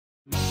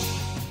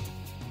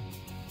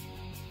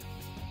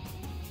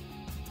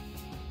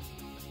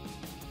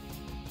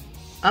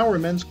Our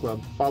men's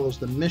club follows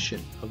the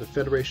mission of the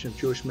Federation of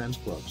Jewish Men's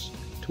Clubs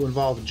to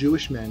involve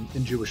Jewish men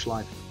in Jewish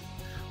life.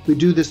 We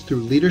do this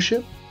through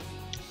leadership,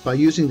 by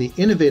using the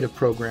innovative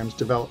programs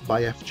developed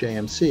by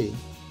FJMC,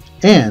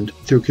 and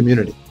through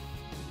community.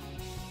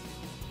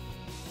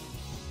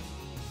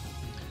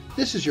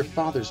 This is your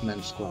father's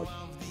men's club.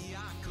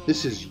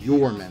 This is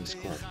your men's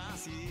club.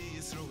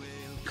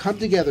 Come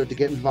together to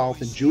get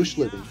involved in Jewish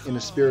living in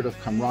a spirit of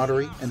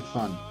camaraderie and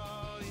fun.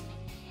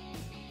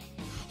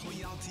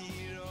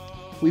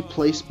 We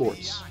play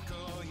sports.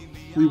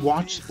 We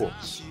watch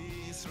sports.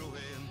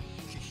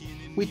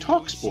 We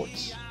talk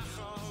sports.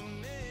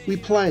 We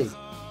play.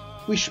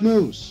 We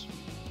schmooze.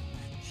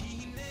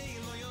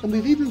 And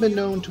we've even been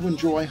known to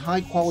enjoy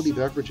high-quality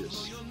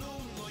beverages.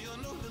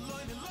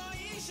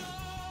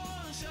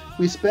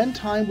 We spend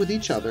time with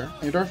each other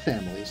and our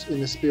families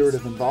in the spirit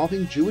of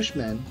involving Jewish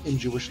men in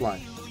Jewish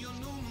life.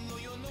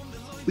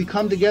 We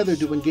come together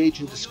to engage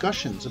in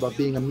discussions about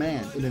being a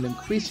man in an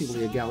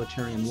increasingly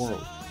egalitarian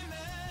world.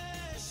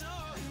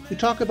 We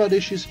talk about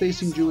issues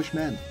facing Jewish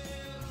men,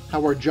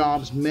 how our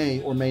jobs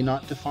may or may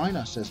not define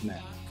us as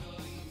men,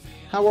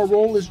 how our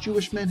role as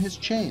Jewish men has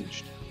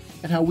changed,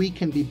 and how we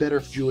can be better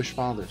Jewish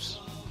fathers.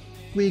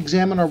 We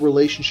examine our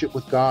relationship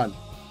with God.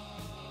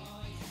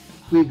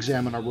 We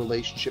examine our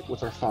relationship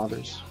with our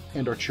fathers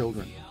and our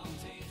children.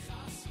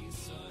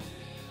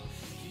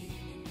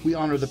 We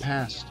honor the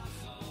past.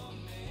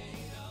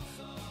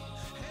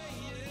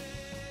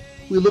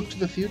 We look to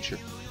the future.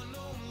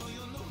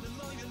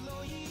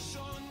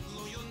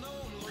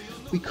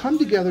 We come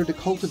together to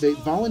cultivate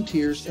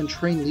volunteers and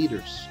train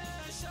leaders.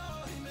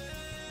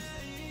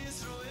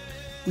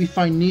 We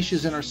find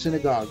niches in our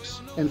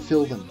synagogues and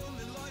fill them.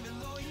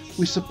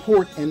 We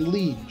support and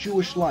lead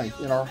Jewish life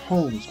in our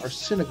homes, our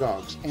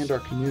synagogues, and our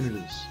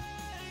communities.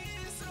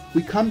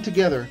 We come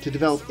together to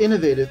develop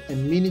innovative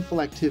and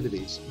meaningful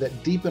activities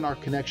that deepen our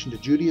connection to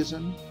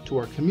Judaism, to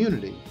our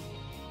community,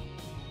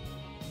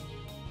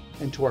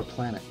 and to our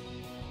planet.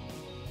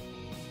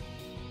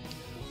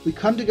 We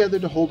come together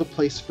to hold a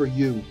place for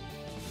you.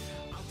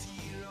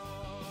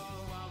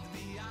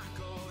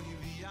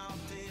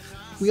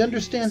 We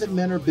understand that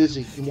men are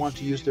busy and want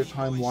to use their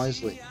time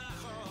wisely.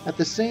 At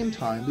the same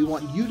time, we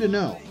want you to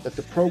know that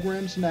the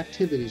programs and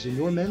activities in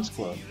your men's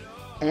club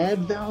add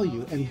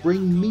value and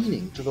bring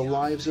meaning to the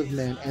lives of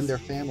men and their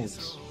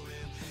families.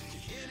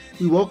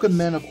 We welcome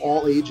men of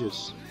all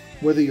ages,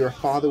 whether you're a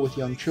father with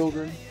young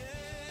children,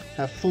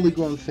 have fully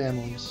grown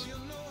families,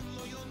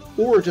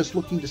 or are just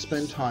looking to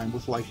spend time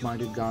with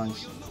like-minded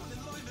guys.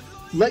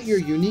 Let your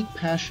unique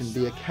passion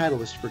be a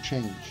catalyst for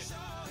change.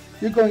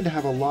 You're going to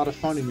have a lot of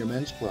fun in your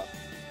men's club.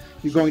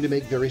 You're going to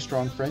make very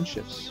strong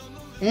friendships,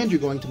 and you're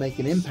going to make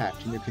an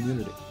impact in your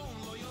community.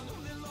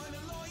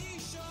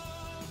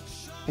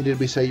 And did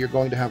we say you're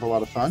going to have a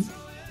lot of fun?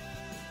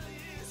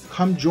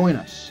 Come join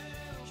us